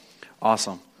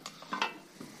Awesome.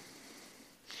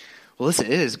 Well, listen,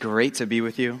 it is great to be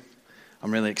with you.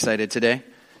 I'm really excited today.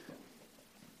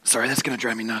 Sorry, that's going to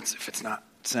drive me nuts if it's not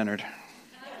centered.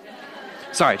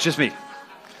 Sorry, it's just me.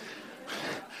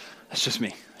 It's just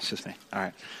me. All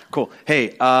right, cool.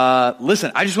 Hey,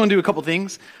 listen, I just want to do a couple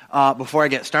things before I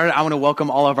get started. I want to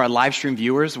welcome all of our live stream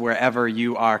viewers wherever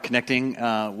you are connecting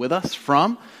with us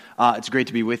from. It's great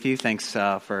to be with you. Thanks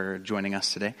for joining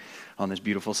us today on this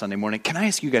beautiful Sunday morning. Can I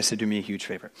ask you guys to do me a huge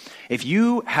favor? If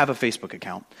you have a Facebook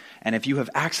account, and if you have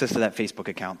access to that Facebook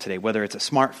account today, whether it's a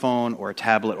smartphone or a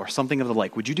tablet or something of the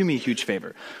like, would you do me a huge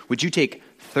favor? Would you take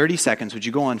 30 seconds? Would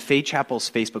you go on Faith Chapel's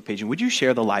Facebook page, and would you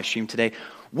share the live stream today?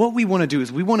 What we want to do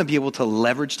is we want to be able to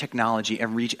leverage technology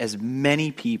and reach as many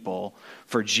people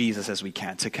for Jesus as we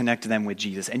can, to connect them with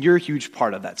Jesus. And you're a huge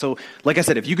part of that. So, like I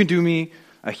said, if you can do me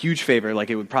a huge favor, like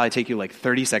it would probably take you like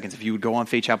 30 seconds if you would go on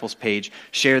Faith Chapel's page,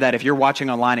 share that. If you're watching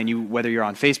online and whether you're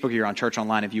on Facebook or you're on church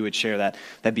online, if you would share that,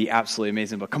 that'd be absolutely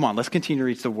amazing. But come on, let's continue to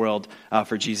reach the world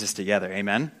for Jesus together.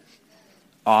 Amen?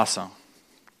 Awesome.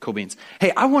 Cool beans.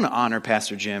 Hey, I want to honor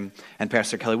Pastor Jim and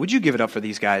Pastor Kelly. Would you give it up for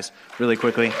these guys really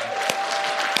quickly?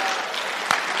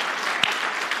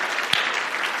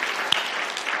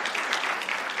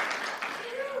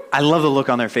 I love the look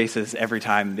on their faces every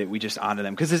time that we just honor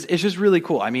them, because it's just really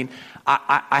cool. I mean,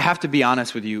 I have to be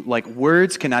honest with you, like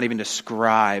words cannot even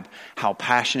describe how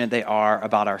passionate they are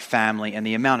about our family and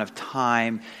the amount of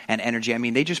time and energy. I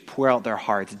mean, they just pour out their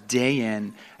hearts day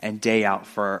in and day out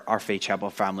for our Faith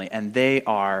Chapel family, and they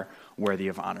are worthy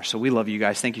of honor. So we love you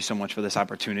guys. Thank you so much for this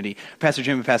opportunity. Pastor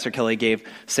Jim and Pastor Kelly gave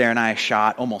Sarah and I a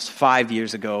shot almost 5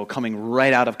 years ago, coming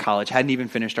right out of college, hadn't even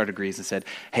finished our degrees, and said,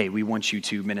 hey, we want you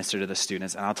to minister to the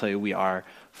students. And I'll tell you, we are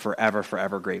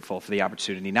forever grateful for the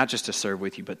opportunity, not just to serve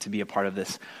with you, but to be a part of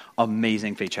this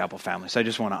amazing Faith Chapel family. So I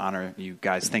just want to honor you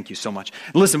guys. Thank you so much.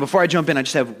 Listen, before I jump in, I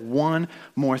just have one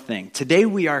more thing. Today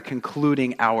we are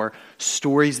concluding our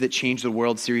Stories That Change the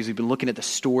World series. We've been looking at the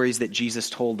stories that Jesus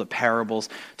told, the parables,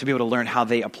 to be able to learn how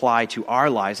they apply to our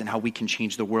lives and how we can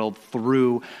change the world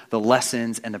through the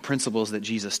lessons and the principles that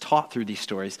Jesus taught through these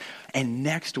stories. And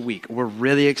next week, we're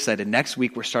really excited. Next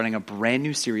week, we're starting a brand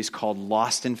new series called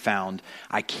Lost and Found.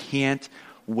 I can't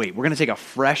wait. We're going to take a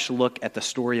fresh look at the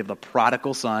story of the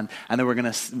prodigal son, and then we're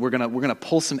going to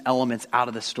pull some elements out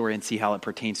of the story and see how it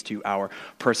pertains to our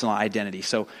personal identity.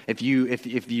 So if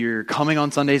you're coming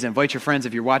on Sundays, invite your friends.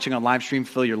 If you're watching on live stream,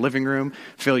 fill your living room,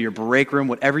 fill your break room,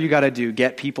 whatever you got to do,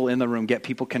 get people in the room, get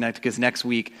people connected, because next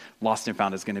week, Lost and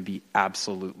Found is going to be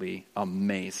absolutely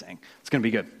amazing. It's going to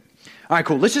be good. All right,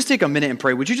 cool. Let's just take a minute and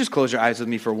pray. Would you just close your eyes with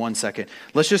me for 1 second?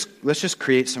 Let's just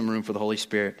create some room for the Holy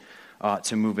Spirit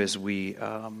to move as we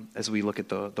look at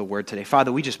the word today.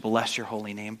 Father, we just bless your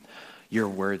holy name. You're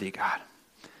worthy, God.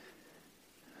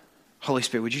 Holy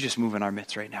Spirit, would you just move in our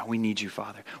midst right now? We need you,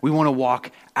 Father. We want to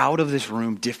walk out of this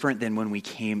room different than when we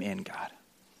came in, God.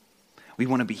 We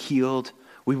want to be healed.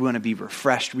 We want to be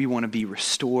refreshed. We want to be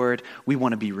restored. We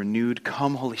want to be renewed.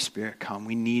 Come, Holy Spirit, come.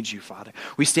 We need you, Father.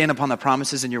 We stand upon the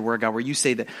promises in your word, God, where you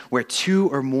say that where two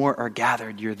or more are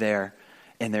gathered, you're there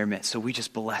in their midst. So we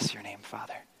just bless your name,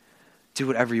 Father. Do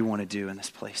whatever you want to do in this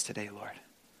place today, Lord.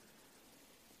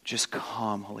 Just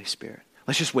come, Holy Spirit.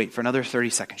 Let's just wait for another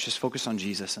 30 seconds. Just focus on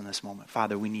Jesus in this moment.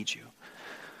 Father, we need you.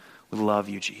 We love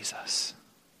you, Jesus.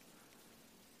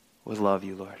 We love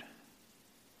you, Lord.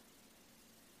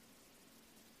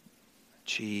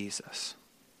 Jesus.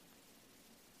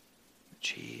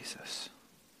 Jesus.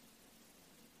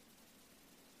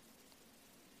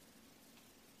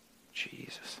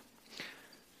 Jesus.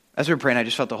 As we were praying, I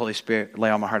just felt the Holy Spirit lay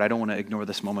on my heart. I don't want to ignore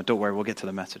this moment. Don't worry, we'll get to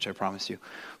the message, I promise you.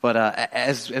 But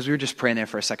as we were just praying there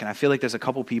for a second, I feel like there's a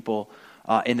couple people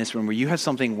in this room where you have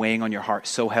something weighing on your heart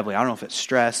so heavily. I don't know if it's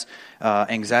stress,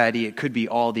 anxiety, it could be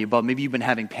all the above. Maybe you've been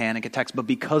having panic attacks, but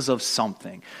because of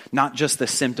something, not just the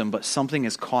symptom, but something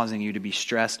is causing you to be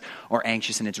stressed or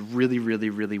anxious, and it's really, really,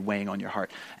 really weighing on your heart.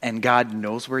 And God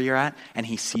knows where you're at, and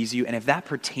he sees you. And if that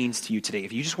pertains to you today,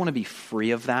 if you just want to be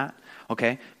free of that,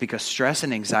 okay? Because stress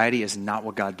and anxiety is not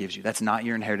what God gives you. That's not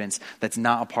your inheritance. That's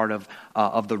not a part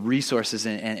of the resources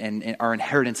and our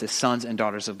inheritance as sons and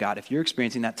daughters of God. If you're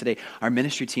experiencing that today, our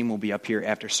ministry team will be up here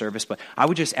after service, but I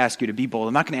would just ask you to be bold.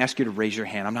 I'm not going to ask you to raise your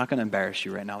hand. I'm not going to embarrass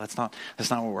you right now. That's not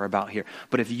what we're about here.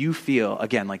 But if you feel,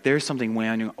 again, like there's something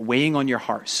weighing on your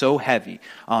heart so heavy,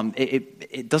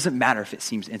 it doesn't matter if it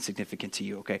seems insignificant to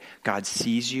you, okay? God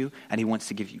sees you, and he wants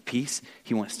to give you peace.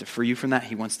 He wants to free you from that.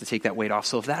 He wants to take that weight off.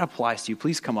 So if that applies to you,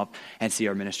 please come up and see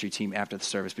our ministry team after the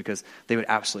service, because they would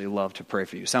absolutely love to pray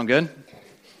for you. Sound good?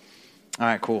 All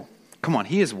right, cool. Come on,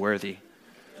 he is worthy.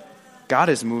 God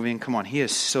is moving. Come on, he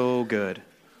is so good.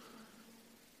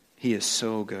 He is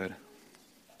so good.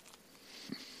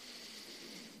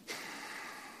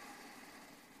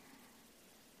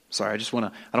 Sorry, I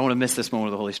don't want to miss this moment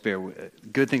of the Holy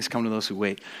Spirit. Good things come to those who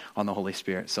wait on the Holy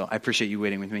Spirit. So I appreciate you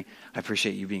waiting with me. I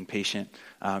appreciate you being patient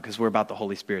because we're about the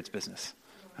Holy Spirit's business.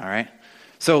 All right?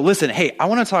 So listen, hey, I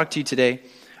want to talk to you today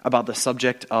about the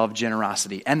subject of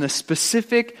generosity and the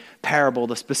specific parable,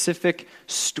 the specific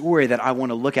story that I want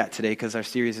to look at today, because our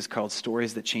series is called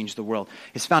Stories That Change the World.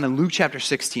 It's found in Luke chapter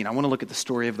 16. I want to look at the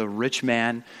story of the rich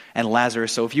man and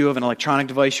Lazarus. So if you have an electronic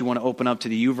device, you want to open up to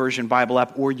the YouVersion Bible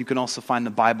app, or you can also find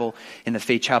the Bible in the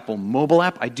Faith Chapel mobile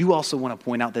app. I do also want to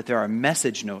point out that there are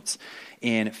message notes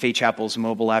in Faith Chapel's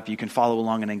mobile app. You can follow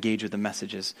along and engage with the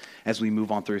messages as we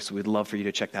move on through, so we'd love for you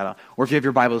to check that out. Or if you have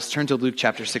your Bibles, turn to Luke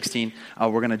chapter 16. We're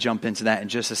going to jump into that in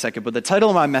just a second. But the title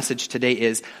of my message today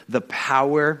is The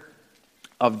Power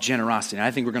of Generosity. And I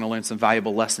think we're going to learn some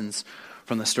valuable lessons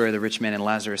from the story of the rich man and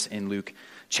Lazarus in Luke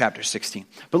chapter 16.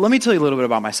 But let me tell you a little bit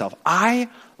about myself. I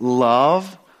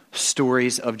love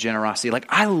stories of generosity. Like,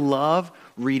 I love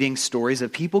reading stories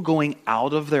of people going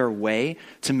out of their way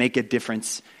to make a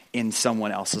difference in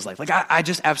someone else's life. Like, I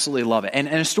just absolutely love it. And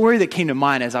a story that came to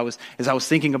mind as I was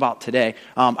thinking about today,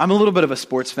 I'm a little bit of a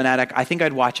sports fanatic. I think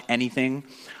I'd watch anything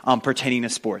pertaining to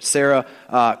sports. Sarah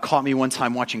caught me one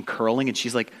time watching curling, and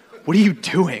she's like, "What are you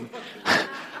doing?"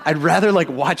 I'd rather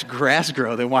watch grass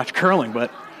grow than watch curling,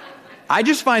 but I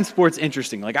just find sports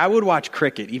interesting. Like, I would watch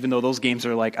cricket, even though those games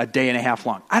are like a day and a half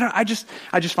long. I just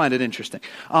find it interesting.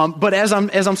 But as I'm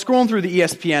scrolling through the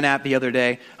ESPN app the other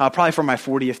day, probably for my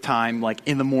 40th time, like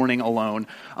in the morning alone,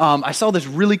 I saw this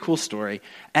really cool story.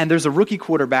 And there's a rookie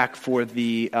quarterback for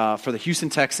the Houston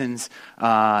Texans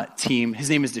team. His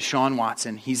name is Deshaun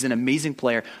Watson. He's an amazing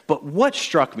player. But what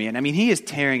struck me, and I mean, he is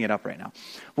tearing it up right now.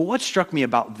 But what struck me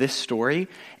about this story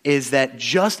is that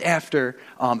just after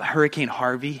Hurricane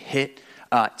Harvey hit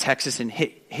Texas and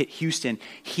hit Houston,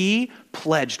 he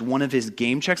pledged one of his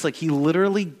game checks. Like, he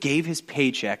literally gave his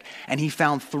paycheck, and he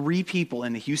found 3 people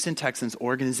in the Houston Texans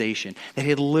organization that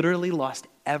had literally lost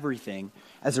everything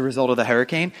as a result of the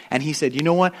hurricane. And he said, you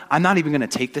know what? I'm not even going to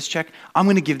take this check. I'm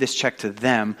going to give this check to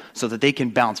them so that they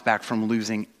can bounce back from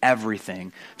losing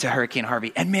everything to Hurricane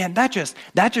Harvey. And man, that just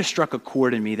struck a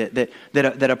chord in me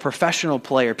that a professional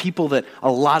player, people that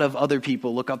a lot of other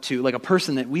people look up to, like a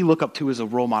person that we look up to as a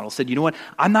role model, said, you know what?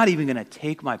 I'm not even going to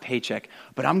take my paycheck,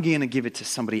 but I'm going to give it to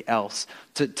somebody else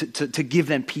to give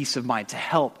them peace of mind, to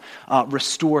help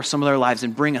restore some of their lives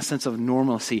and bring a sense of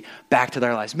normalcy back to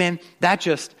their lives. Man, that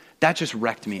just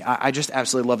wrecked me. I just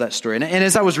absolutely love that story. And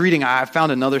as I was reading, I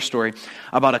found another story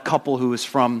about a couple who was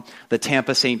from the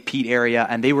Tampa St. Pete area,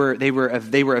 and they were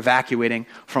evacuating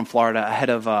from Florida ahead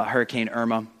of Hurricane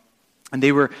Irma. And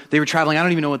they were traveling. I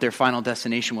don't even know what their final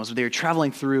destination was, but they were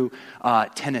traveling through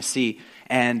Tennessee.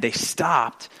 And they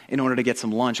stopped in order to get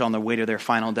some lunch on their way to their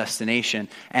final destination.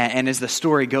 And as the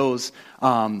story goes,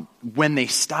 when they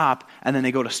stop and then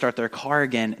they go to start their car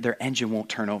again, their engine won't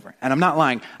turn over. And I'm not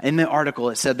lying. In the article,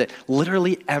 it said that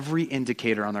literally every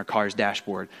indicator on their car's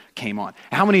dashboard came on.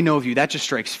 How many know of you, that just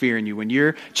strikes fear in you? When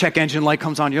your check engine light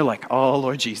comes on, you're like, oh,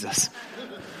 Lord Jesus,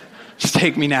 just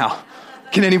take me now.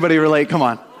 Can anybody relate? Come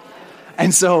on.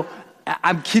 And so,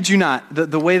 I kid you not,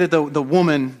 the way that the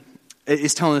woman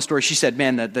is telling the story, she said,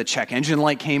 man, the check engine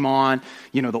light came on,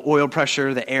 the oil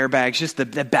pressure, the airbags, just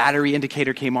the battery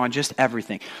indicator came on, just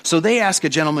everything. So they ask a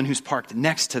gentleman who's parked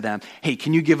next to them, hey,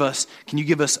 can you give us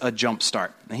a jump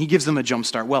start? And he gives them a jump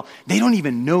start. Well, they don't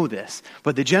even know this,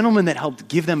 but the gentleman that helped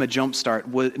give them a jump start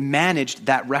managed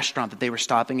that restaurant that they were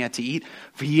stopping at to eat.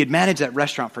 He had managed that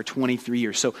restaurant for 23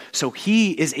 years. So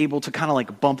he is able to kind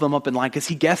of bump them up in line because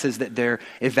he guesses that they're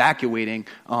evacuating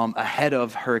ahead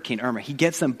of Hurricane Irma. He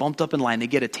gets them bumped up in line. They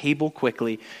get a table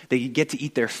quickly. They get to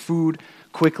eat their food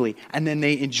quickly. And then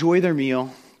they enjoy their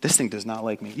meal. This thing does not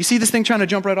like me. You see this thing trying to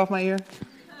jump right off my ear?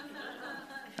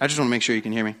 I just want to make sure you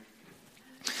can hear me.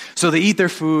 So they eat their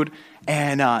food,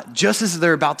 and just as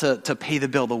they're about to pay the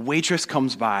bill, the waitress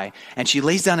comes by, and she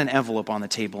lays down an envelope on the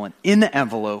table. And in the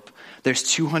envelope, there's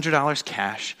 $200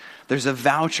 cash. There's a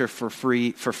voucher for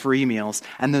free meals,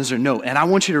 and there's a note. And I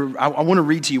want to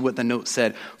read to you what the note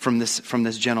said from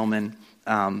this gentleman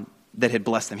that had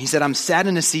blessed them. He said, I'm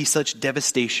saddened to see such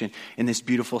devastation in this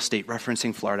beautiful state,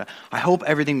 referencing Florida. I hope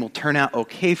everything will turn out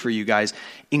okay for you guys.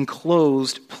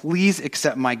 Enclosed, please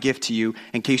accept my gift to you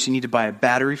in case you need to buy a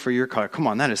battery for your car. Come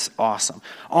on, that is awesome.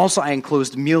 Also, I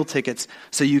enclosed meal tickets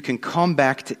so you can come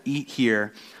back to eat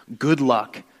here. Good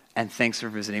luck, and thanks for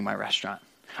visiting my restaurant.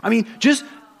 I mean, just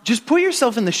put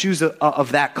yourself in the shoes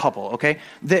of that couple, okay?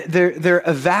 They're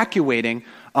evacuating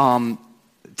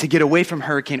to get away from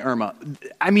Hurricane Irma.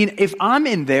 I mean, if I'm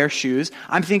in their shoes,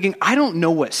 I'm thinking, I don't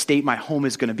know what state my home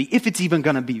is going to be, if it's even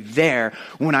going to be there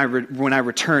when I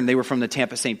return. They were from the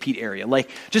Tampa St. Pete area.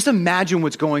 Like, just imagine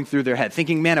what's going through their head,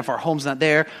 thinking, man, if our home's not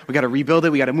there, we got to rebuild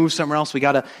it, we got to move somewhere else, we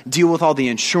got to deal with all the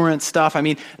insurance stuff. I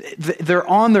mean, they're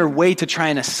on their way to try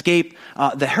and escape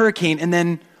the hurricane, and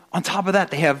then on top of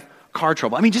that, they have car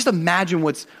trouble. I mean, just imagine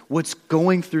what's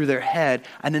going through their head.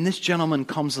 And then this gentleman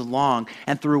comes along,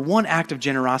 and through one act of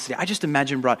generosity, I just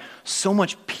imagine brought so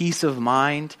much peace of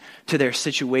mind to their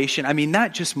situation. I mean,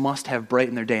 that just must have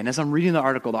brightened their day. And as I'm reading the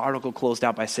article closed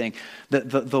out by saying that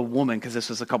the woman, because this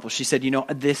was a couple, she said,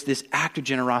 this act of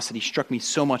generosity struck me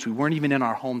so much. We weren't even in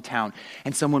our hometown,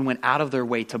 and someone went out of their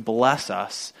way to bless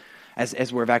us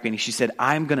as we're evacuating. She said,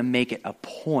 I'm going to make it a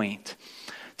point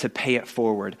to pay it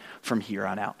forward from here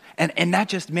on out. And that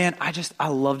just, man, I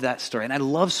love that story. And I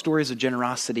love stories of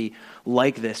generosity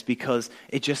like this because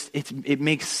it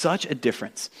makes such a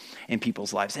difference in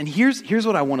people's lives. And here's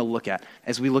what I want to look at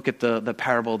as we look at the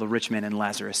parable of the rich man and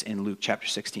Lazarus in Luke chapter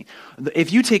 16.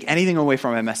 If you take anything away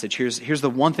from my message, here's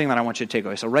the one thing that I want you to take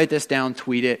away. So write this down,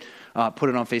 tweet it, put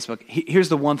it on Facebook. Here's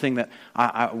the one thing that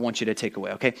I want you to take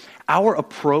away, okay? Our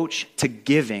approach to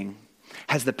giving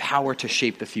has the power to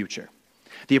shape the future.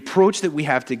 The approach that we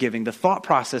have to giving, the thought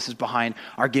processes behind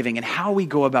our giving, and how we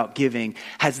go about giving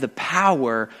has the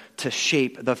power to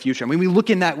shape the future. I mean, we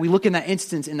look in that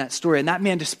instance in that story, and that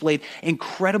man displayed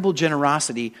incredible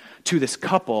generosity to this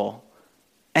couple,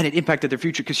 and it impacted their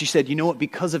future because she said, you know what,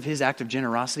 because of his act of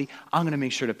generosity, I'm going to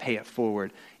make sure to pay it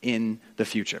forward in the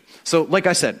future. So like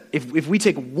I said, if we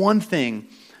take one thing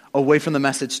away from the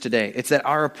message today, it's that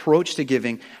our approach to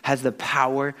giving has the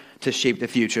power to shape the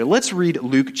future. Let's read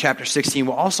Luke chapter 16.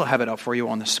 We'll also have it up for you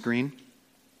on the screen.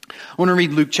 I want to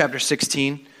read Luke chapter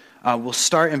 16. We'll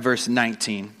start in verse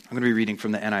 19. I'm going to be reading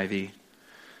from the NIV.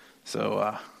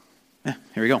 So, here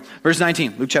we go. Verse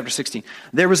 19, Luke chapter 16.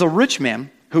 There was a rich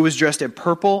man who was dressed in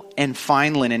purple and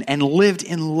fine linen and lived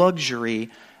in luxury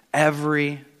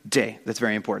every day. That's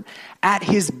very important. At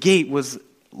his gate was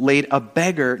laid a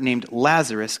beggar named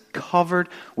Lazarus, covered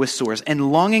with sores,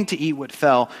 and longing to eat what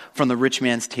fell from the rich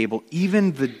man's table.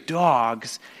 Even the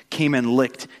dogs came and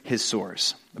licked his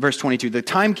sores. Verse 22, the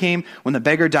time came when the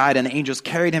beggar died, and the angels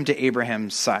carried him to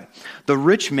Abraham's side. The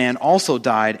rich man also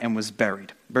died and was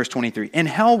buried. Verse 23, in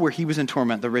hell where he was in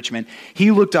torment, the rich man,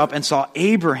 he looked up and saw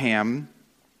Abraham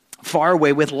far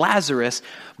away with Lazarus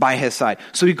by his side.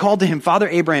 So he called to him, Father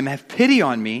Abraham, have pity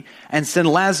on me and send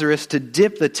Lazarus to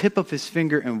dip the tip of his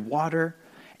finger in water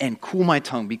and cool my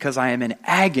tongue, because I am in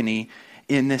agony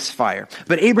in this fire.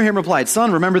 But Abraham replied,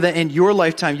 Son, remember that in your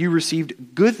lifetime you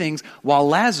received good things while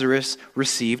Lazarus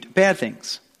received bad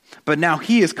things. But now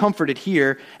he is comforted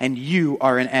here, and you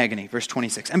are in agony. Verse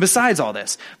 26. And besides all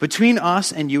this, between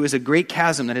us and you is a great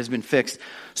chasm that has been fixed,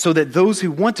 so that those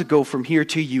who want to go from here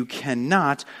to you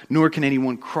cannot, nor can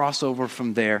anyone cross over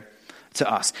from there to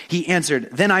us. He answered,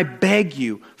 Then I beg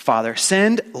you, Father,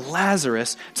 send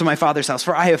Lazarus to my father's house,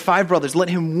 for I have 5 brothers. Let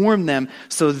him warn them,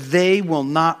 so they will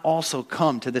not also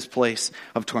come to this place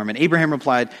of torment. Abraham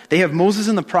replied, They have Moses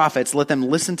and the prophets. Let them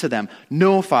listen to them.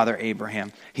 No, Father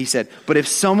Abraham, he said, but if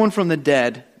someone from the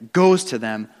dead goes to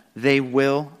them, they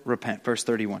will repent. Verse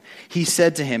 31. He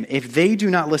said to him, If they do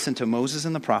not listen to Moses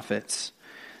and the prophets,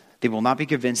 they will not be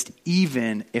convinced,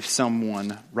 even if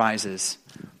someone rises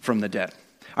from the dead.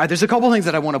 All right, there's a couple things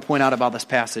that I want to point out about this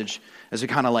passage as we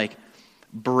kind of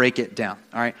break it down.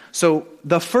 All right, so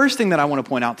the first thing that I want to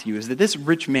point out to you is that this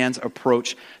rich man's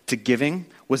approach to giving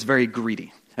was very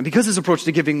greedy. And because his approach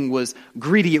to giving was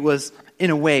greedy, it was, in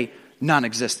a way,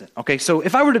 non-existent. Okay, so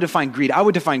if I were to define greed, I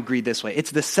would define greed this way.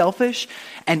 It's the selfish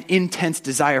and intense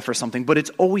desire for something, but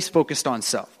it's always focused on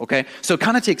self. Okay, so it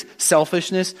kind of takes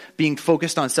selfishness, being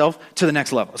focused on self, to the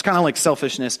next level. It's kind of like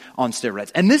selfishness on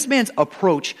steroids. And this man's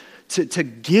approach to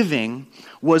giving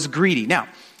was greedy. Now,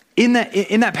 in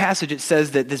that passage, it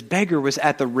says that this beggar was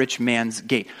at the rich man's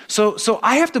gate. So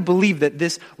I have to believe that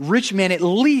this rich man, at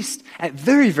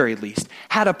very, very least,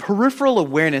 had a peripheral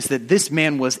awareness that this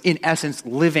man was, in essence,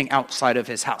 living outside of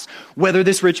his house. Whether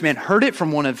this rich man heard it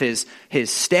from one of his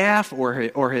staff or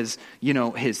his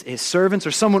servants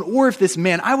or someone, or if this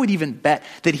man, I would even bet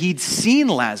that he'd seen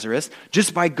Lazarus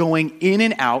just by going in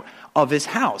and out of his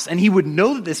house. And he would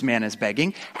know that this man is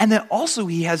begging, and that also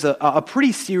he has a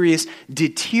pretty serious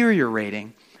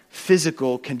deteriorating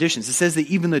physical conditions. It says that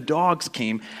even the dogs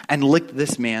came and licked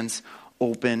this man's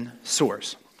open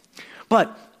sores.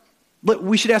 But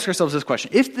we should ask ourselves this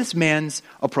question. If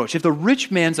the rich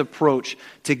man's approach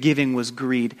to giving was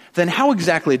greed, then how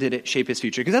exactly did it shape his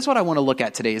future? Because that's what I want to look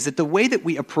at today, is that the way that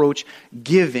we approach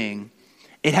giving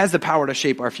It has the power to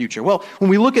shape our future. Well, when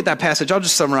we look at that passage, I'll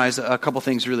just summarize a couple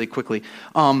things really quickly.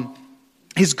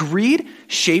 His greed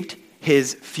shaped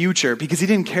his future because he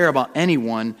didn't care about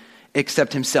anyone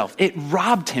except himself. It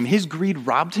robbed him. His greed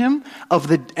robbed him of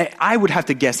I would have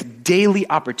to guess, daily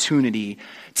opportunity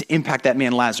to impact that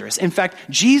man Lazarus. In fact,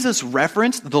 Jesus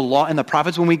referenced the law and the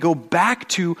prophets. When we go back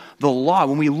to the law,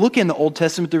 when we look in the Old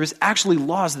Testament, there was actually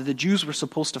laws that the Jews were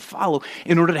supposed to follow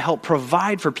in order to help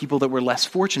provide for people that were less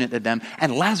fortunate than them,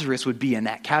 and Lazarus would be in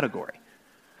that category.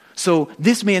 So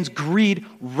this man's greed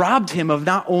robbed him of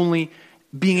not only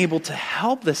being able to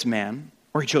help this man,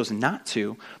 or he chose not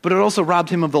to, but it also robbed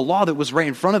him of the law that was right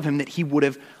in front of him that he would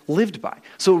have lived by.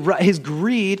 So his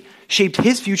greed shaped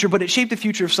his future, but it shaped the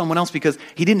future of someone else because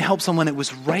he didn't help someone that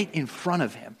was right in front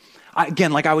of him.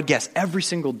 Again, like I would guess, every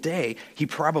single day he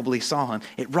probably saw him.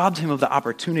 It robbed him of the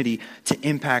opportunity to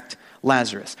impact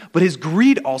Lazarus. But his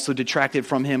greed also detracted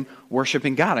from him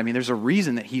worshiping God. I mean, there's a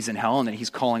reason that he's in hell and that he's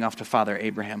calling off to Father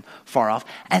Abraham far off.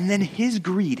 And then his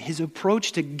greed, his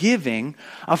approach to giving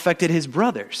affected his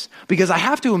brothers. Because I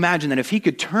have to imagine that if he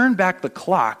could turn back the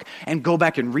clock and go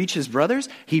back and reach his brothers,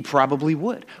 he probably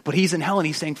would. But he's in hell and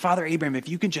he's saying, Father Abraham, if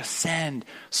you can just send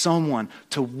someone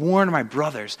to warn my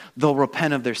brothers, they'll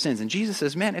repent of their sins. And Jesus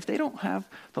says, man, if they don't have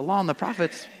the law and the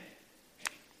prophets,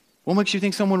 what makes you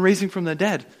think someone raising from the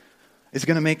dead is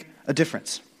going to make a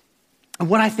difference? And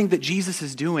what I think that Jesus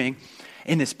is doing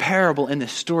in this parable, in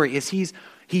this story, is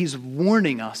he's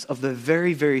warning us of the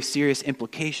very, very serious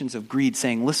implications of greed,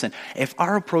 saying, listen, if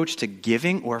our approach to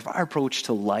giving or if our approach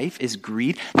to life is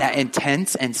greed, that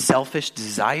intense and selfish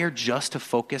desire just to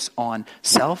focus on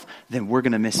self, then we're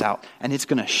going to miss out. And it's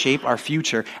going to shape our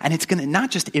future. And it's going to not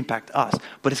just impact us,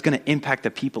 but it's going to impact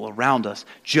the people around us,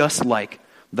 just like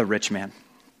the rich man.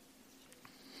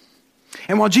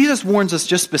 And while Jesus warns us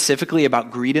just specifically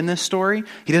about greed in this story,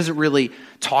 he doesn't really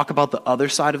talk about the other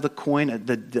side of the coin,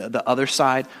 the other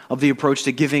side of the approach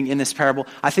to giving in this parable.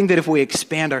 I think that if we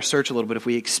expand our search a little bit, if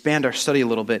we expand our study a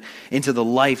little bit into the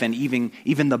life and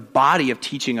even the body of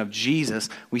teaching of Jesus,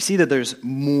 we see that there's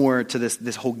more to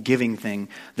this whole giving thing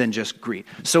than just greed.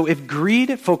 So if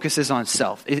greed focuses on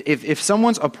self, if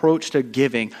someone's approach to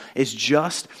giving is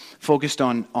just focused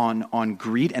on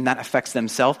greed and that affects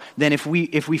themselves, then if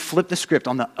we flip the script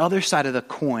on the other side of the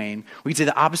coin, we can say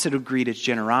the opposite of greed is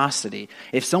generosity.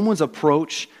 If someone's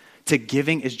approach to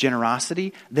giving is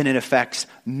generosity, then it affects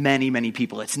many, many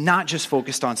people. It's not just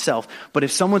focused on self, but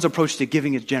if someone's approach to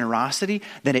giving is generosity,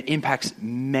 then it impacts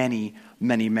many,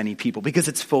 many, many people because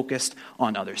it's focused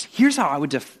on others. Here's how I would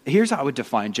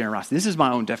define generosity. This is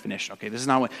my own definition, okay? This is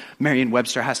not what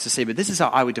Merriam-Webster has to say, but this is how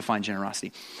I would define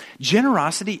generosity.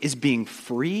 Generosity is being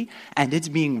free and it's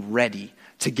being ready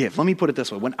to give. Let me put it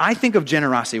this way. When I think of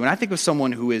generosity, when I think of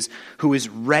someone who is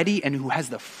ready and who has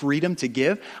the freedom to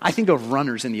give, I think of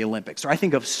runners in the Olympics, or I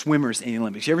think of swimmers in the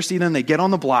Olympics. You ever see them? They get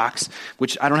on the blocks,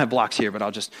 which I don't have blocks here, but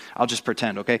I'll just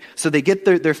pretend, okay? So they get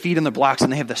their feet in the blocks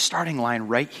and they have the starting line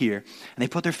right here, and they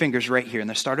put their fingers right here, and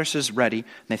the starter says ready,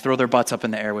 and they throw their butts up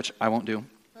in the air, which I won't do.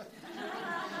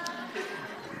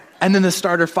 And then the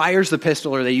starter fires the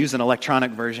pistol, or they use an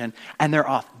electronic version, and they're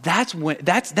off. That's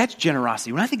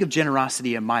generosity. When I think of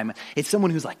generosity in my mind, it's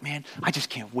someone who's like, man, I just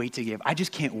can't wait to give. I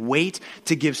just can't wait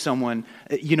to give someone,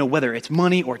 whether it's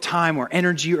money or time or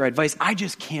energy or advice. I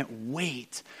just can't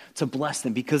wait to bless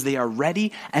them because they are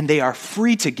ready and they are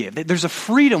free to give. There's a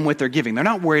freedom with their giving. They're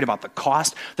not worried about the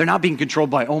cost. They're not being controlled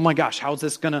by, oh my gosh, how is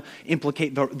this going to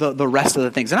implicate the rest of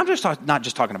the things? And I'm not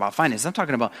just talking about finances. I'm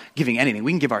talking about giving anything.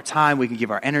 We can give our time. We can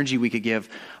give our energy. We could give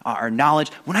our knowledge.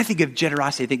 When I think of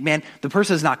generosity, I think, man, the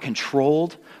person is not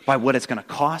controlled by what it's going to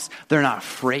cost. They're not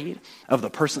afraid of the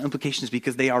personal implications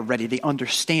because they are ready. They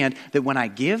understand that when I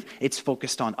give, it's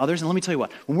focused on others. And let me tell you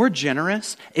what, when we're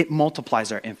generous, it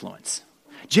multiplies our influence.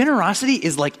 Generosity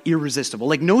is like irresistible,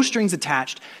 like no strings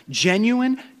attached.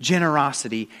 Genuine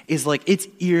generosity is like, it's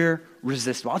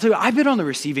irresistible. I'll tell you, I've been on the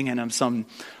receiving end of some,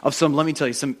 let me tell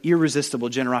you, some irresistible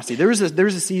generosity. There was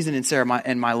a season in Sarah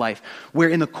and my life where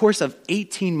in the course of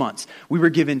 18 months, we were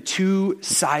given 2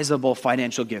 sizable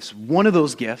financial gifts. One of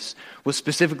those gifts was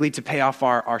specifically to pay off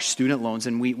our student loans,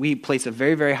 and we place a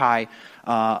very, very high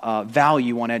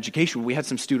value on education. We had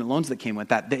some student loans that came with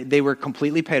that. They were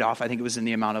completely paid off. I think it was in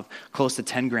the amount of close to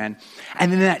 $10,000.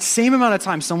 And then in that same amount of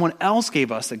time, someone else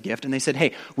gave us a gift and they said,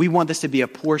 hey, we want this to be a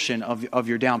portion of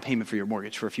your down payment for your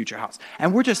mortgage for a future house.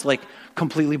 And we're just like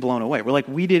completely blown away. We're like,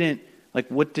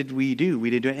 what did we do? We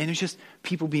didn't do it. And it's just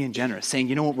people being generous, saying,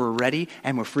 you know what, we're ready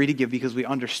and we're free to give because we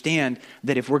understand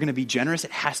that if we're going to be generous,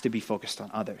 it has to be focused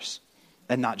on others.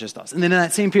 and not just us. And then in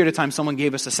that same period of time, someone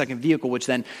gave us a second vehicle, which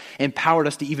then empowered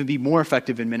us to even be more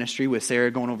effective in ministry, with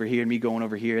Sarah going over here and me going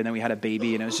over here. And then we had a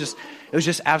baby, and it was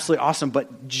just absolutely awesome.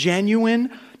 But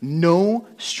genuine, no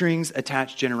strings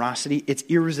attached generosity, it's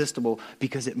irresistible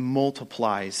because it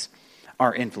multiplies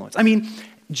our influence. I mean,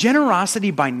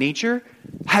 generosity by nature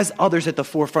has others at the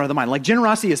forefront of the mind. Like,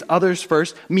 generosity is others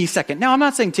first, me second. Now, I'm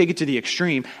not saying take it to the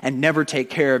extreme and never take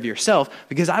care of yourself,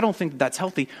 because I don't think that's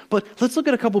healthy. But let's look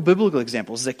at a couple biblical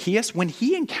examples. Zacchaeus, when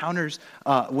he encounters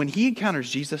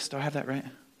Jesus, do I have that right?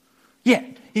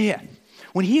 Yeah.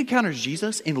 When he encounters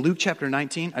Jesus in Luke chapter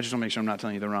 19, I just want to make sure I'm not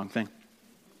telling you the wrong thing.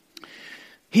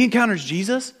 He encounters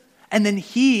Jesus, and then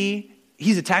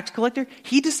he's a tax collector.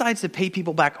 He decides to pay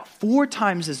people back 4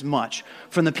 times as much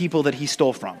from the people that he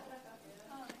stole from.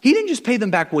 He didn't just pay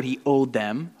them back what he owed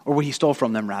them, or what he stole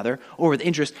from them rather, or with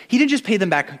interest. He didn't just pay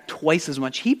them back twice as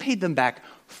much. He paid them back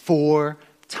 4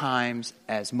 times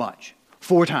as much.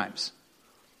 4 times.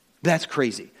 That's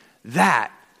crazy.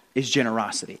 That is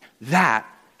generosity. That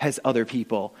has other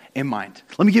people in mind.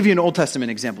 Let me give you an Old Testament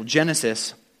example.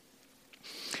 Genesis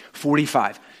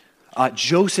 45.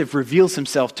 Joseph reveals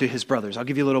himself to his brothers. I'll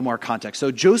give you a little more context. So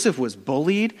Joseph was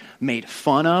bullied, made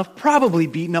fun of, probably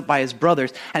beaten up by his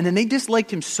brothers, and then they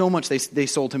disliked him so much they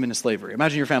sold him into slavery.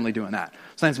 Imagine your family doing that.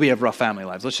 Sometimes we have rough family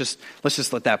lives. Let's just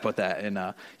put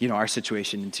that in our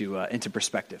situation into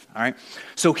perspective. All right.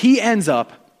 So he ends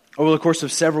up, over the course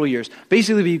of several years,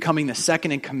 basically becoming the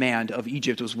second in command of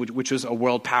Egypt, which was a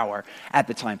world power at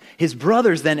the time. His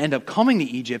brothers then end up coming to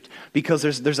Egypt because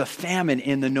there's a famine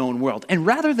in the known world. And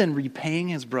rather than repaying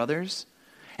his brothers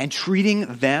and treating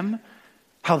them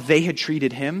how they had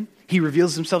treated him, he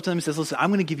reveals himself to them and says, listen, I'm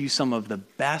going to give you some of the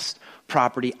best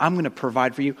property. I'm going to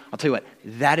provide for you. I'll tell you what,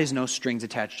 that is no strings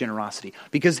attached generosity.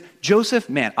 Because Joseph,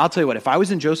 man, I'll tell you what, if I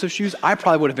was in Joseph's shoes, I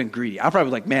probably would have been greedy. I probably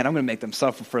was like, man, I'm going to make them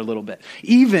suffer for a little bit.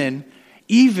 Even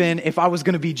if I was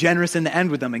going to be generous in the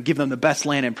end with them and give them the best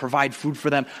land and provide food for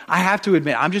them, I have to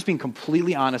admit, I'm just being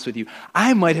completely honest with you,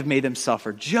 I might have made them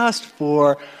suffer just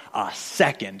for a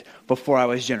second before I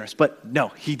was generous. But no,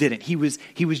 he didn't. He was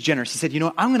generous. He said, you know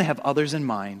what, I'm going to have others in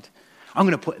mind. I'm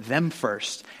going to put them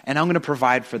first, and I'm going to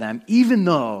provide for them, even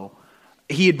though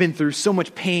he had been through so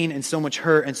much pain and so much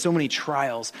hurt and so many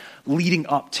trials leading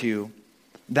up to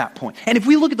that point. And if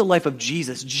we look at the life of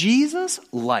Jesus'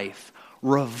 life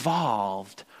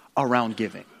revolved around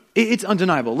giving. It's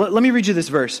undeniable. Let me read you this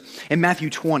verse in Matthew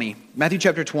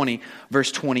chapter 20,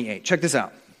 verse 28. Check this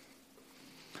out.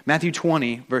 Matthew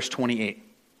 20, verse 28.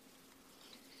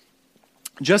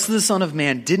 Just as the Son of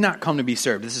Man did not come to be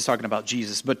served, this is talking about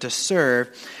Jesus, but to serve,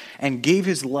 and gave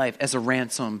his life as a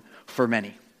ransom for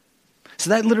many.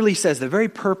 So that literally says the very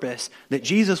purpose that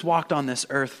Jesus walked on this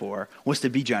earth for was to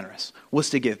be generous, was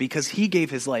to give, because he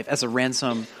gave his life as a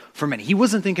ransom for many. He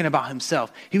wasn't thinking about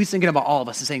himself. He was thinking about all of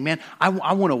us and saying, man, I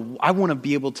want to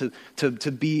be able to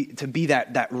be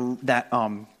that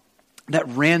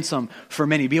ransom for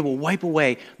many, be able to wipe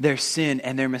away their sin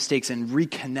and their mistakes and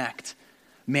reconnect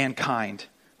mankind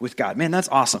with God. Man, that's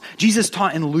awesome. Jesus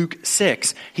taught in Luke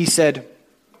 6, he said,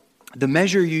 the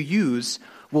measure you use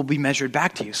will be measured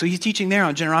back to you. So he's teaching there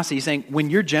on generosity. He's saying,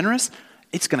 when you're generous,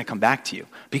 it's going to come back to you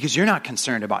because you're not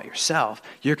concerned about yourself.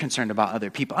 You're concerned about other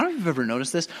people. I don't know if you've ever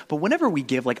noticed this, but whenever we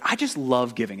give, I just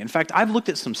love giving. In fact, I've looked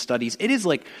at some studies. It is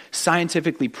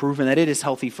scientifically proven that it is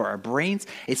healthy for our brains.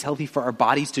 It's healthy for our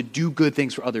bodies to do good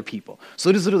things for other people. So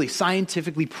it is literally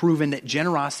scientifically proven that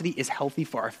generosity is healthy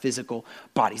for our physical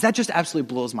bodies. That just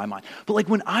absolutely blows my mind. But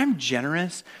when I'm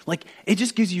generous, it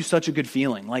just gives you such a good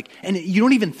feeling. And you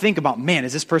don't even think about, man,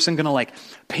 is this person going to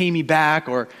pay me back?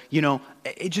 Or, you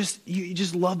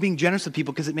just love being generous with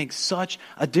people because it makes such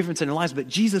a difference in their lives. But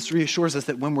Jesus reassures us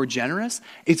that when we're generous,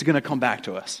 it's going to come back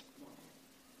to us.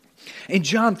 In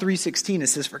John 3:16, it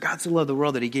says, for God so loved the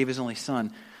world that he gave his only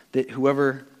son, that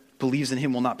whoever believes in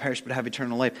him will not perish but have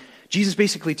eternal life. Jesus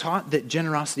basically taught that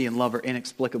generosity and love are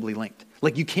inexplicably linked.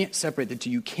 You can't separate the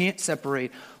two. You can't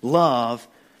separate love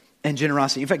and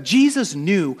generosity. In fact, Jesus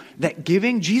knew that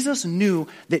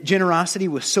generosity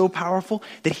was so powerful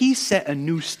that he set a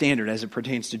new standard as it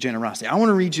pertains to generosity. I want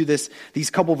to read you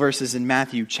these couple verses in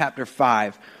Matthew chapter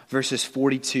 5, verses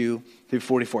 42 through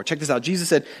 44. Check this out. Jesus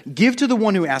said, give to the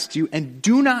one who asks you, and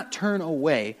do not turn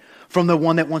away from the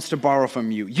one that wants to borrow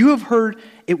from you. You have heard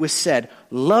it was said,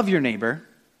 love your neighbor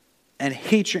and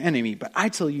hate your enemy. But I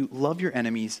tell you, love your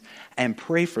enemies and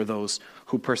pray for those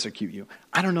who persecute you.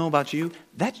 I don't know about you.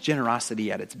 That's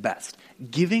generosity at its best.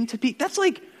 Giving to people, that's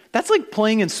like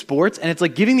playing in sports, and it's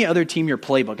like giving the other team your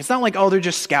playbook. It's not like, oh, they're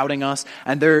just scouting us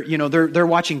and they're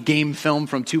watching game film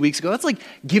from 2 weeks ago. That's like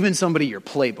giving somebody your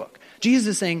playbook. Jesus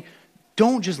is saying,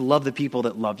 don't just love the people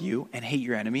that love you and hate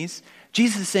your enemies.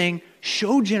 Jesus is saying,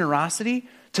 show generosity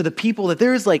to the people that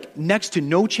there is like next to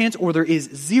no chance or there is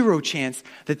zero chance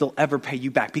that they'll ever pay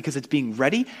you back, because it's being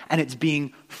ready and it's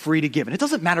being free to give. And it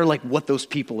doesn't matter like what those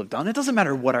people have done. It doesn't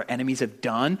matter what our enemies have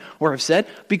done or have said,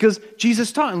 because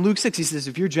Jesus taught in Luke 6, he says,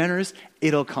 if you're generous,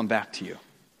 it'll come back to you.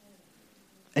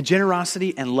 And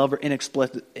generosity and love are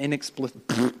inexplicable,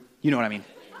 you know what I mean.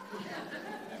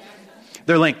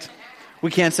 They're linked.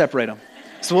 We can't separate them.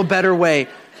 So what better way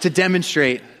to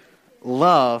demonstrate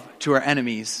love to our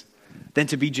enemies than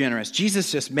to be generous?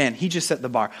 Jesus he just set the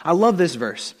bar. I love this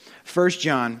verse. 1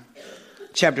 John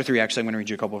chapter 3, actually I'm going to read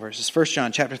you a couple of verses. 1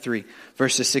 John chapter 3,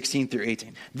 verses 16 through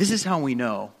 18. This is how we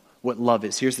know what love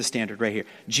is. Here's the standard right here.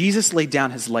 Jesus laid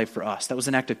down his life for us. That was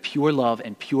an act of pure love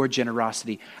and pure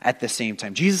generosity at the same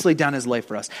time. Jesus laid down his life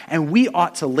for us. And we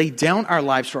ought to lay down our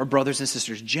lives for our brothers and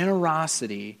sisters.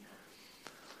 Generosity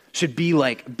should be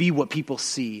what people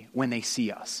see when they see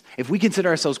us. If we consider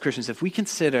ourselves Christians, if we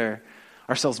consider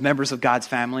ourselves members of God's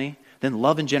family, then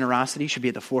love and generosity should be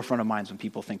at the forefront of minds when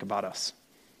people think about us.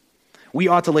 We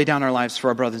ought to lay down our lives for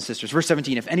our brothers and sisters. Verse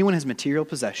 17, if anyone has material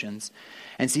possessions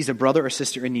and sees a brother or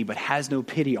sister in need but has no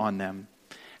pity on them,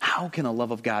 how can the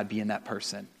love of God be in that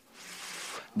person?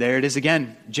 There it is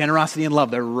again. Generosity and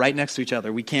love, they're right next to each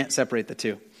other. We can't separate the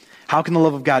two. How can the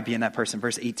love of God be in that person?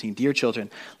 Verse 18, dear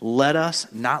children, let us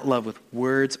not love with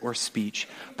words or speech,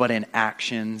 but in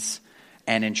actions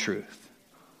and in truth.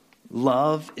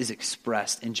 Love is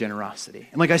expressed in generosity.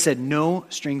 And like I said, no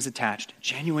strings attached.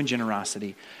 Genuine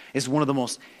generosity is one of the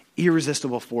most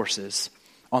irresistible forces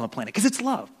on the planet, because it's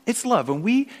love. It's love. When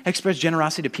we express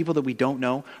generosity to people that we don't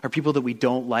know or people that we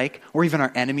don't like, or even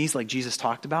our enemies like Jesus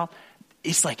talked about,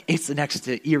 it's next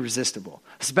to irresistible,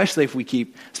 especially if we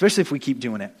keep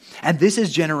doing it. And this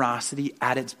is generosity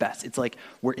at its best. It's like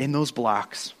we're in those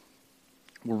blocks.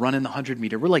 We're running the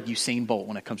 100-meter. We're like Usain Bolt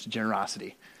when it comes to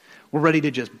generosity. We're ready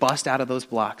to just bust out of those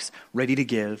blocks, ready to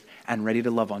give and ready to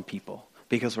love on people,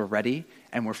 because we're ready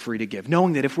and we're free to give,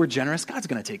 knowing that if we're generous, God's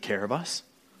going to take care of us.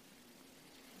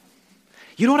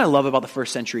 You know what I love about the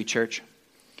first century church?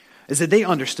 Is that they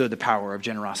understood the power of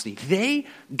generosity. They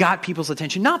got people's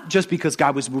attention, not just because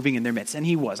God was moving in their midst, and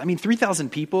he was. I mean, 3,000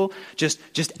 people just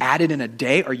added in a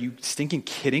day. Are you stinking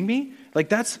kidding me? Like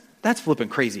that's flipping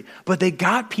crazy. But they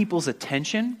got people's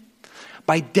attention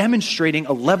by demonstrating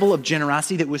a level of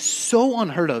generosity that was so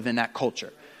unheard of in that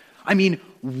culture. I mean,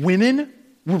 women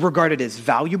were regarded as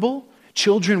valuable.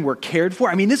 Children were cared for.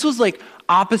 I mean, this was like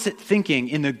opposite thinking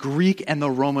in the Greek and the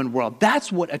Roman world.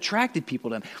 That's what attracted people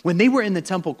to them. When they were in the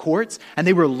temple courts and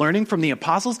they were learning from the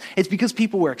apostles, it's because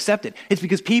people were accepted. It's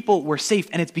because people were safe,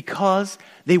 and it's because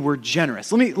they were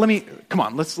generous. Let me come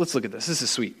on, let's look at this. This is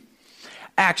sweet.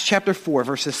 Acts chapter 4,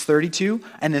 verses 32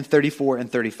 and then 34 and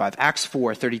 35. Acts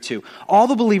 4, 32. All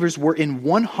the believers were in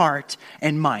one heart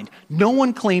and mind. No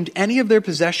one claimed any of their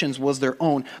possessions was their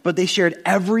own, but they shared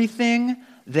everything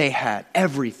they had.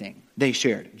 Everything they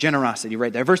shared. Generosity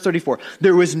right there. Verse 34.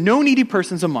 There was no needy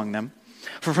persons among them,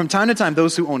 for from time to time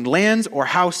those who owned lands or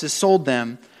houses sold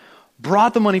them,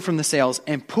 brought the money from the sales,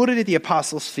 and put it at the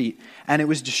apostles' feet, and it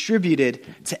was distributed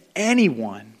to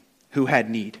anyone who had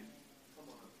need.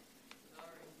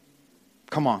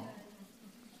 Come on.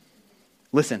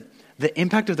 Listen, the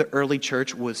impact of the early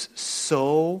church was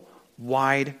so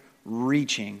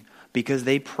wide-reaching because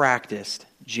they practiced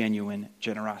genuine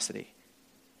generosity.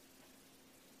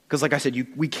 Because like I said,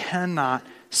 we cannot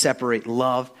separate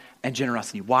love and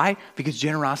generosity. Why? Because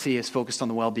generosity is focused on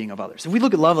the well-being of others. If we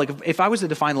look at love, like if I was to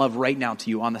define love right now to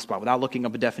you on the spot without looking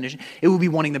up a definition, it would be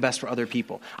wanting the best for other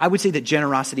people. I would say that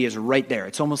generosity is right there.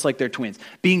 It's almost like they're twins.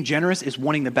 Being generous is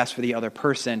wanting the best for the other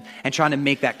person and trying to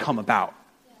make that come about.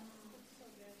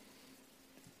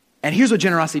 And here's what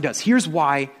generosity does. Here's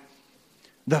why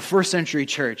the first century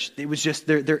church, it was just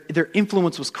their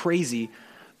influence was crazy,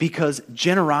 because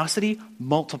generosity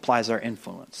multiplies our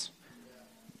influence.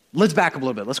 Let's back up a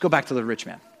little bit. Let's go back to the rich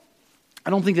man.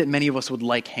 I don't think that many of us would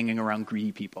like hanging around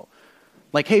greedy people.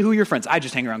 Like, hey, who are your friends? I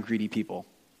just hang around greedy people.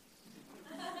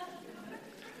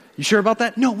 You sure about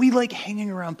that? No, we like hanging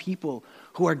around people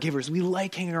who are givers. We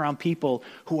like hanging around people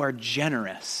who are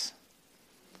generous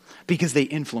because they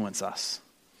influence us.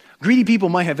 Greedy people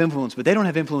might have influence, but they don't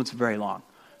have influence for very long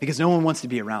because no one wants to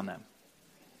be around them.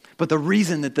 But the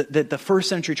reason that the first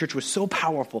century church was so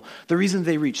powerful, the reason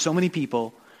they reached so many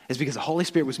people is because the Holy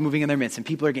Spirit was moving in their midst and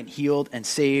people are getting healed and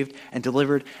saved and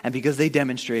delivered, and because they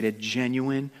demonstrated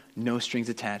genuine, no strings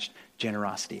attached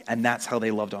generosity. And that's how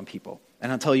they loved on people.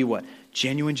 And I'll tell you what,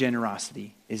 genuine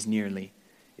generosity is nearly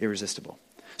irresistible.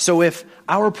 So if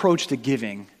our approach to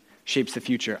giving shapes the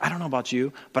future. I don't know about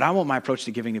you, but I want my approach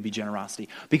to giving to be generosity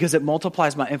because it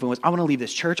multiplies my influence. I want to leave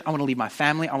this church. I want to leave my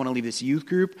family. I want to leave this youth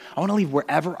group. I want to leave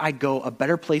wherever I go a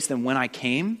better place than when I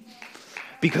came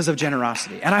because of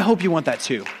generosity. And I hope you want that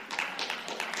too.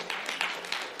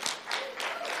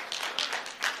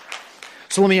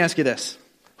 So let me ask you this.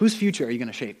 Whose future are you going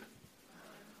to shape?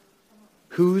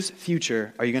 Whose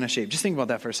future are you going to shape? Just think about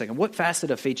that for a second. What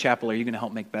facet of Faith Chapel are you going to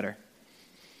help make better?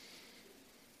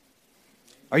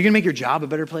 Are you going to make your job a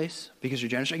better place because you're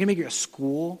generous? Are you going to make your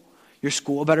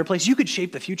school a better place? You could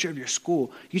shape the future of your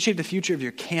school. You could shape the future of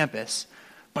your campus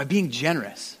by being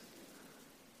generous.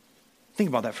 Think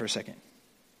about that for a second.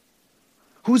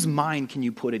 Whose mind can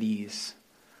you put at ease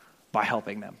by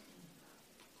helping them?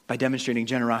 By demonstrating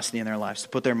generosity in their lives to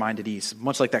put their mind at ease,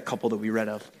 much like that couple that we read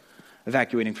of,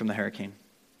 evacuating from the hurricane.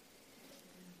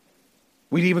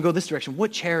 We'd even go this direction.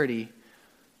 What charity,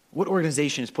 what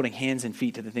organization is putting hands and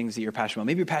feet to the things that you're passionate about?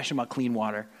 Maybe you're passionate about clean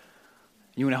water.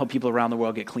 You want to help people around the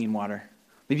world get clean water.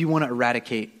 Maybe you want to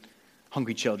eradicate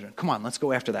hungry children. Come on, let's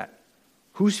go after that.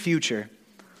 Whose future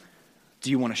do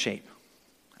you want to shape?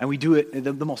 And we do it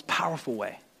the most powerful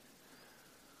way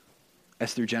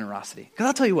as through generosity. Because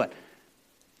I'll tell you what,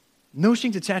 no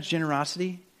strings attached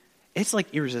generosity, it's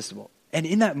like irresistible. And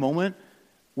in that moment,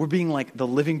 we're being like the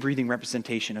living, breathing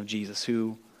representation of Jesus,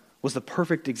 who was the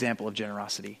perfect example of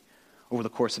generosity over the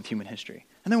course of human history.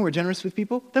 And then when we're generous with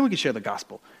people, then we can share the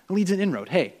gospel. It leads an inroad.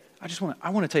 Hey, I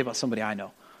want to tell you about somebody I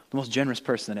know, the most generous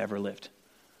person that ever lived.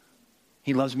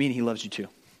 He loves me and he loves you too.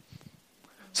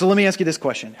 So let me ask you this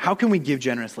question. How can we give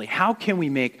generously? How can we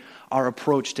make our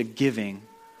approach to giving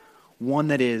one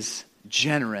that is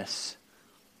generous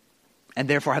and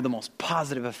therefore have the most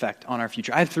positive effect on our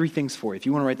future? I have 3 things for you. If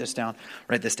you want to write this down,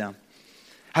 write this down.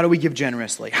 How do we give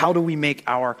generously? How do we make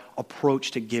our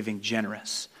approach to giving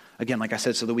generous? Again, like I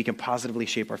said, so that we can positively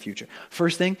shape our future.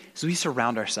 First thing is we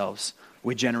surround ourselves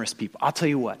with generous people. I'll tell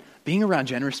you what, being around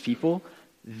generous people,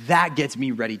 that gets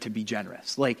me ready to be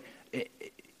generous. Like,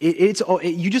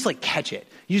 you just like catch it.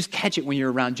 You just catch it when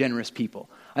you're around generous people.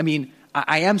 I mean,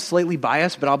 I am slightly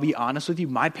biased, but I'll be honest with you.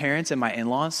 My parents and my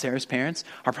in-laws, Sarah's parents,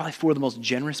 are probably 4 of the most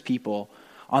generous people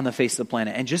on the face of the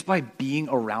planet. And just by being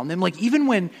around them, like even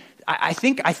when, I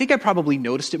think I probably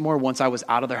noticed it more once I was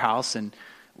out of their house and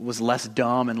was less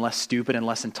dumb and less stupid and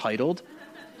less entitled.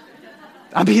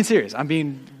 I'm being serious. I'm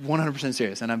being 100%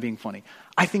 serious, and I'm being funny.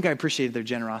 I think I appreciated their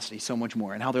generosity so much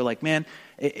more, and how they're like, man,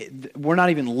 we're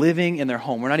not even living in their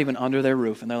home. We're not even under their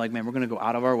roof. And they're like, man, we're going to go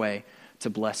out of our way to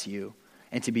bless you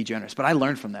and to be generous. But I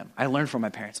learned from them. I learned from my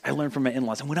parents. I learned from my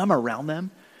in-laws. And when I'm around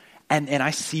them and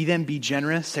I see them be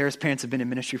generous, Sarah's parents have been in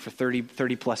ministry for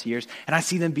 30 plus years, and I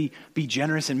see them be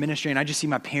generous in ministry, and I just see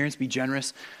my parents be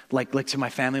generous, like to my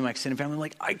family, my extended family. I'm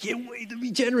like, I can't wait to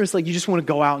be generous. Like, you just want to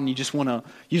go out and you just want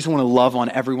to love on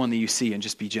everyone that you see and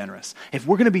just be generous. If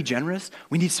we're going to be generous,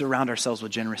 we need to surround ourselves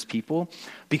with generous people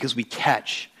because we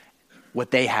catch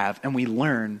what they have and we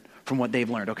learn from what they've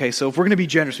learned. Okay, so if we're going to be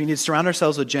generous, we need to surround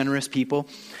ourselves with generous people.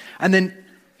 And then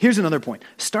here's another point.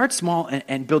 Start small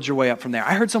and build your way up from there.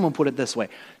 I heard someone put it this way.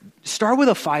 Start with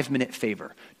a 5-minute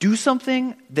favor. Do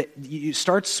something that you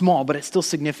start small, but it's still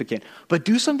significant. But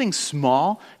do something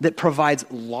small that provides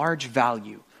large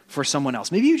value for someone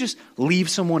else. Maybe you just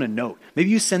leave someone a note. Maybe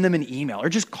you send them an email or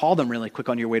just call them really quick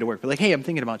on your way to work. Be like, hey, I'm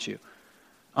thinking about you.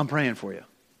 I'm praying for you.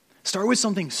 Start with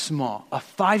something small, a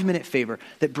 5-minute favor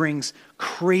that brings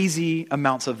crazy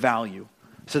amounts of value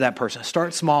to that person.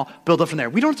 Start small, build up from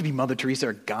there. We don't have to be Mother Teresa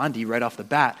or Gandhi right off the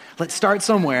bat. Let's start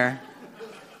somewhere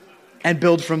and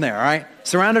build from there, all right?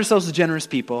 Surround ourselves with generous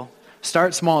people.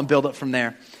 Start small and build up from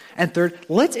there. And third,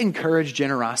 let's encourage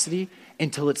generosity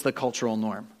until it's the cultural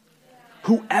norm.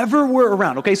 Whoever we're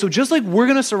around, okay? So just like we're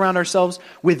going to surround ourselves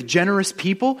with generous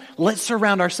people, let's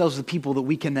surround ourselves with people that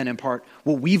we can then impart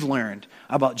what we've learned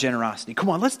about generosity.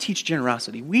 Come on, let's teach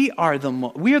generosity. We are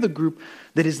the group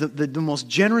that is the most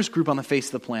generous group on the face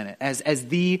of the planet as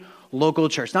the local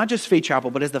church. Not just Faith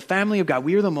Chapel, but as the family of God.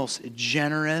 We are the most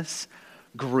generous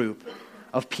group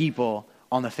of people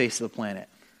on the face of the planet.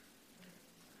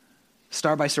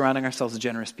 Start by surrounding ourselves with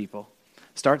generous people.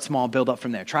 Start small, build up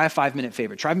from there. Try a 5-minute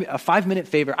favor. Try a 5-minute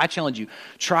favor. I challenge you.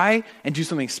 Try and do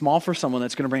something small for someone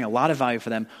that's going to bring a lot of value for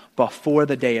them before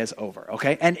the day is over,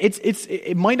 okay? And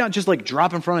it might not just like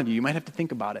drop in front of you. You might have to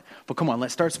think about it. But come on,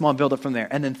 let's start small, build up from there.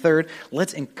 And then third,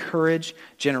 let's encourage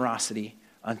generosity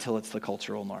until it's the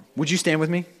cultural norm. Would you stand with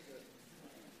me?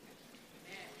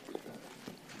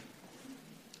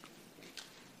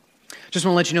 Just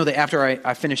want to let you know that after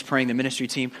I finish praying, the ministry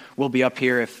team will be up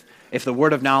here. If the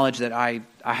word of knowledge that I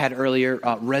had earlier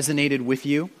resonated with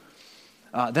you,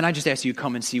 then I just ask you to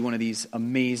come and see one of these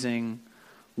amazing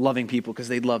loving people because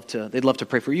they'd love to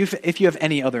pray for you. If you have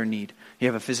any other need, you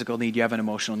have a physical need, you have an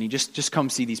emotional need, just come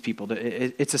see these people.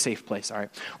 It's a safe place, all right?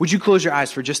 Would you close your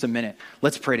eyes for just a minute?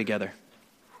 Let's pray together.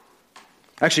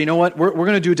 Actually, you know what? We're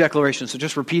going to do a declaration, so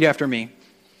just repeat after me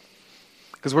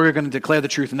because we're going to declare the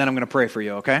truth, and then I'm going to pray for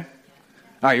you, okay? All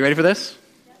right, you ready for this?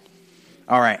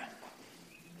 All right.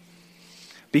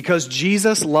 Because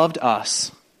Jesus loved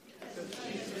us,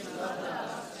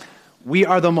 we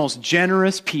are the most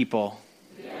generous people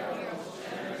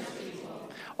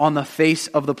on the face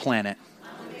of the planet.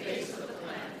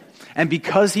 And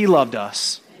because he loved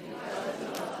us,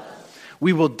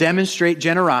 we will demonstrate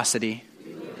generosity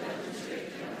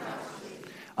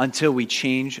until we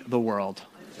change the world.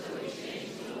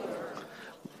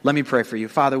 Let me pray for you.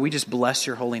 Father, we just bless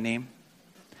your holy name.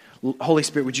 Holy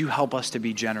Spirit, would you help us to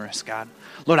be generous, God?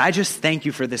 Lord, I just thank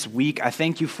you for this week. I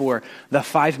thank you for the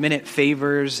 5-minute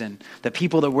favors and the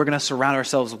people that we're going to surround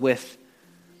ourselves with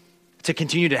to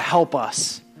continue to help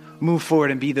us move forward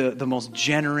and be the most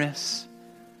generous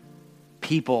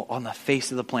people on the face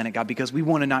of the planet, God, because we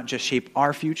want to not just shape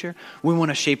our future, we want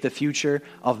to shape the future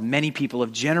of many people,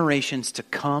 of generations to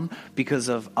come because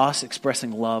of us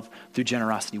expressing love through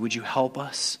generosity. Would you help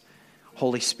us,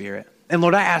 Holy Spirit? And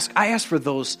Lord, I ask for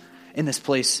those in this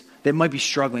place that might be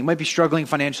struggling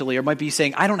financially, or might be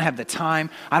saying, I don't have the time,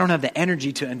 I don't have the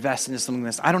energy to invest in something like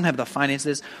this, I don't have the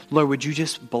finances. Lord, would you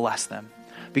just bless them?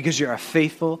 Because you're a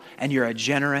faithful and you're a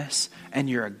generous and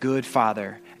you're a good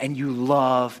Father, and you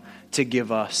love to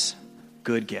give us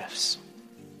good gifts.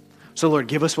 So Lord,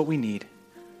 give us what we need.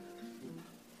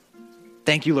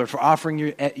 Thank you, Lord, for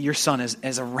offering your Son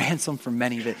as a ransom for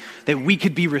many, that we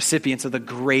could be recipients of the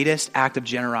greatest act of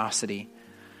generosity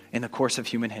in the course of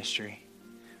human history.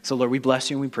 So Lord, we bless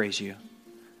you and we praise you.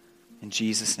 In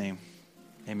Jesus' name,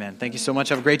 amen. Thank you so much.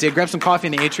 Have a great day. Grab some coffee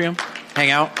in the atrium.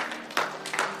 Hang out.